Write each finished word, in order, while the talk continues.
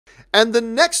And the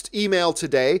next email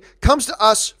today comes to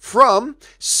us from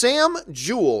Sam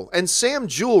Jewell. And Sam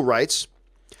Jewell writes,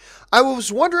 I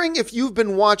was wondering if you've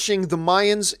been watching the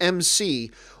Mayans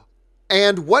M.C.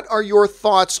 and what are your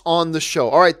thoughts on the show?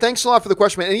 All right, thanks a lot for the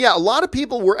question, man. And yeah, a lot of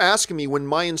people were asking me when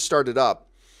Mayans started up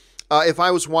if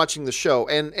I was watching the show,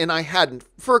 and I hadn't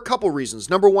for a couple reasons.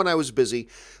 Number one, I was busy.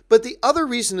 But the other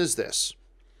reason is this.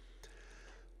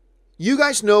 You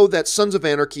guys know that Sons of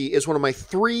Anarchy is one of my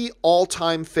 3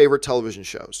 all-time favorite television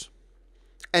shows.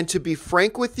 And to be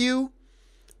frank with you,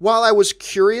 while I was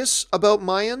curious about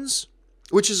Mayans,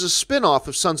 which is a spin-off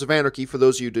of Sons of Anarchy for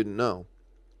those of you who didn't know,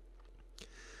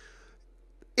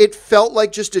 it felt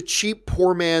like just a cheap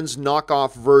poor man's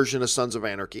knockoff version of Sons of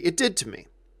Anarchy. It did to me.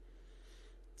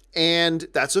 And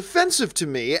that's offensive to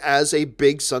me as a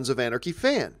big Sons of Anarchy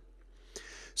fan.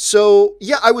 So,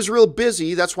 yeah, I was real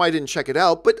busy. That's why I didn't check it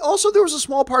out. But also there was a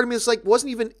small part of me that's like,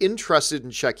 wasn't even interested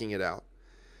in checking it out.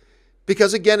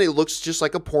 Because, again, it looks just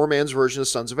like a poor man's version of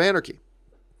Sons of Anarchy.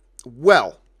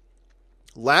 Well,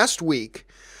 last week,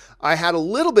 I had a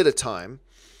little bit of time,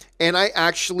 and I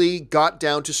actually got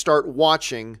down to start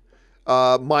watching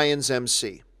Mayans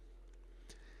M.C.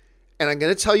 And I'm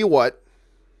going to tell you what,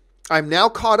 I'm now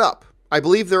caught up. I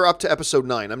believe they're up to episode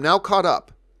 9. I'm now caught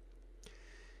up.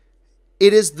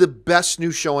 It is the best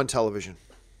new show on television.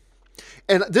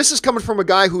 And this is coming from a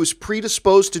guy who is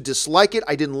predisposed to dislike it.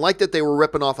 I didn't like that they were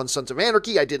ripping off on Sons of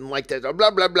Anarchy. I didn't like that,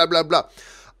 blah, blah, blah, blah, blah.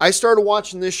 I started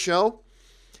watching this show,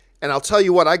 and I'll tell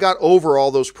you what, I got over all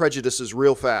those prejudices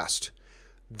real fast.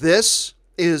 This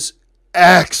is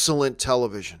excellent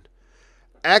television.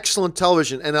 Excellent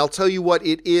television. And I'll tell you what,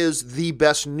 it is the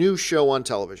best new show on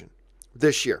television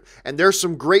this year. And there's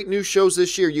some great new shows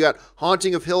this year. You got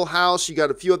Haunting of Hill House. You got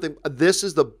a few of them. This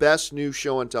is the best new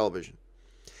show on television.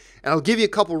 And I'll give you a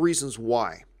couple reasons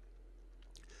why.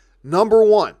 Number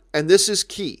one, and this is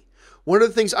key. One of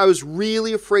the things I was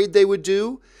really afraid they would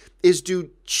do is do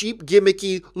cheap,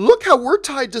 gimmicky, look how we're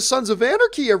tied to Sons of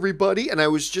Anarchy, everybody. And I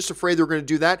was just afraid they were going to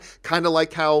do that. Kind of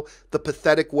like how the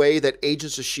pathetic way that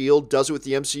Agents of S.H.I.E.L.D. does it with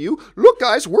the MCU. Look,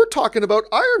 guys, we're talking about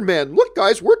Iron Man. Look,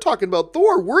 guys, we're talking about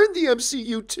Thor. We're in the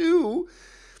MCU too.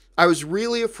 I was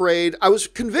really afraid. I was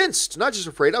convinced, not just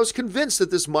afraid, I was convinced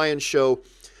that this Mayan show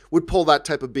would pull that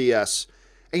type of BS.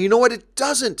 And you know what? It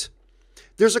doesn't.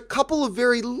 There's a couple of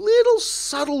very little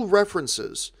subtle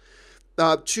references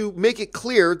to make it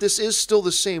clear this is still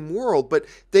the same world, but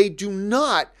they do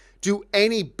not do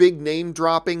any big name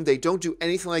dropping. They don't do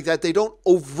anything like that. They don't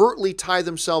overtly tie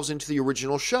themselves into the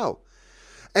original show.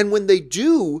 And when they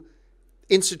do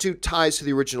institute ties to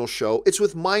the original show, it's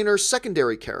with minor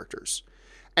secondary characters.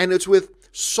 And it's with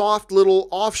soft little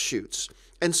offshoots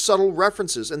and subtle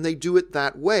references. And they do it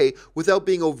that way without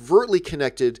being overtly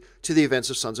connected to the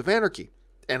events of Sons of Anarchy.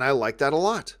 And I like that a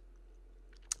lot.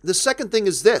 The second thing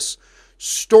is this.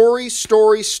 Story,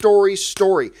 story, story,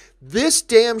 story. This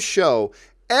damn show,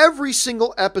 every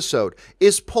single episode,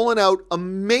 is pulling out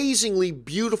amazingly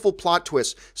beautiful plot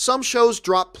twists. Some shows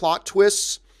drop plot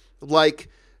twists like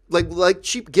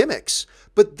cheap gimmicks.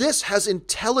 But this has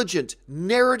intelligent,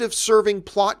 narrative-serving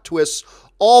plot twists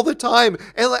all the time.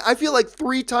 And I feel like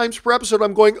 3 times per episode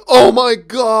I'm going, oh my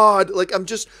God. Like I'm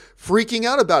just freaking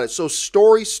out about it. So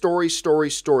story, story, story,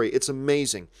 story. It's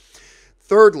amazing.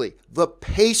 Thirdly, the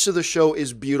pace of the show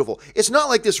is beautiful. It's not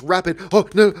like this rapid, oh,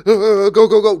 no, go,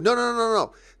 go, go. No, no, no, no,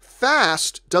 no.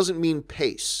 Fast doesn't mean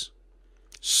pace.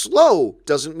 Slow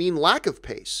doesn't mean lack of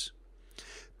pace.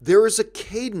 There is a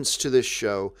cadence to this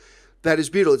show that is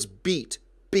beautiful. It's beat,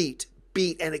 beat,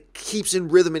 beat, and it keeps in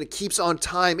rhythm and it keeps on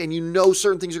time, and you know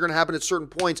certain things are going to happen at certain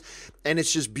points, and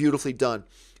it's just beautifully done.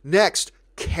 Next,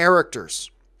 characters.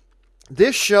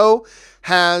 This show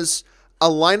has a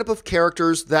lineup of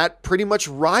characters that pretty much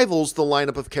rivals the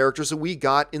lineup of characters that we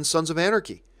got in Sons of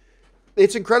Anarchy.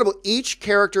 It's incredible. Each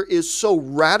character is so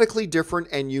radically different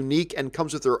and unique and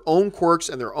comes with their own quirks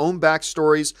and their own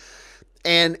backstories.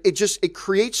 And it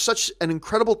creates such an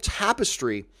incredible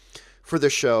tapestry for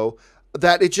the show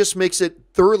that it just makes it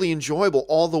thoroughly enjoyable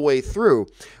all the way through.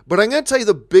 But I'm going to tell you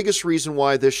the biggest reason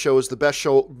why this show is the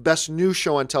best new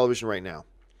show on television right now.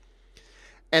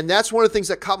 And that's one of the things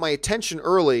that caught my attention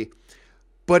early.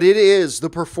 But it is the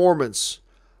performance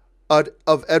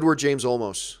of Edward James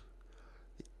Olmos.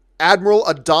 Admiral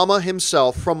Adama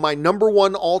himself from my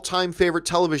 #1 all-time favorite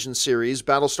television series,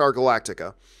 Battlestar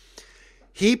Galactica.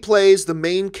 He plays the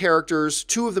main characters,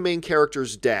 2 of the main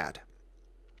characters' dad.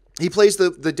 He plays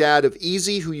the dad of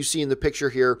Easy, who you see in the picture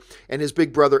here, and his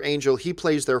big brother Angel. He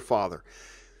plays their father.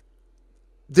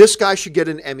 This guy should get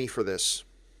an Emmy for this.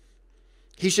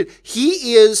 He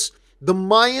is the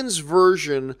Mayans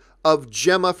version of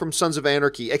Gemma from Sons of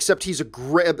Anarchy, except he's a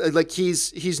great, like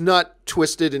he's not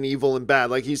twisted and evil and bad.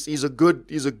 Like he's a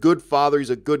good father. He's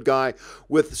a good guy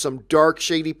with some dark,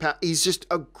 shady past. He's just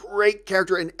a great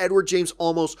character, and Edward James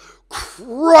Olmos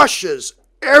crushes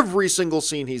every single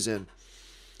scene he's in.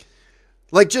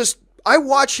 Like, just, I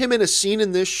watch him in a scene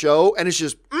in this show, and it's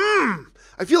just,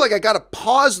 I feel like I gotta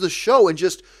pause the show and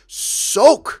just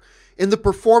soak in the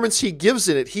performance he gives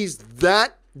in it. He's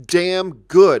that damn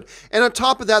good. And on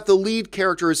top of that, the lead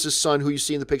character is his son, who you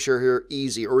see in the picture here,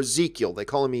 Easy, or Ezekiel. They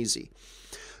call him Easy.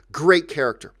 Great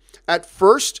character. At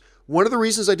first, one of the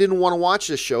reasons I didn't want to watch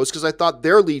this show is because I thought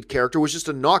their lead character was just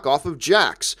a knockoff of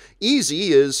Jax.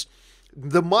 Easy is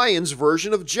the Mayans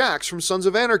version of Jax from Sons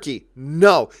of Anarchy.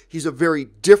 No, he's a very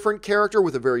different character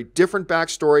with a very different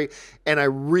backstory, and I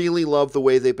really love the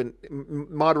way they've been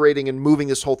moderating and moving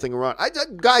this whole thing around.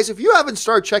 Guys, if you haven't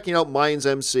started checking out Mayans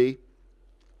MC,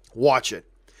 watch it.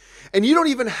 And you don't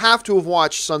even have to have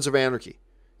watched Sons of Anarchy.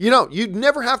 You'd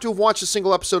never have to have watched a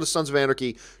single episode of Sons of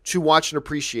Anarchy to watch and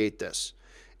appreciate this.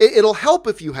 It'll help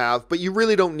if you have, but you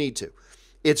really don't need to.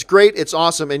 It's great. It's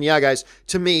awesome. And yeah, guys,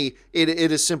 to me, it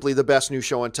is simply the best new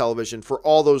show on television for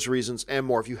all those reasons and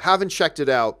more. If you haven't checked it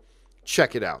out,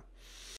 check it out.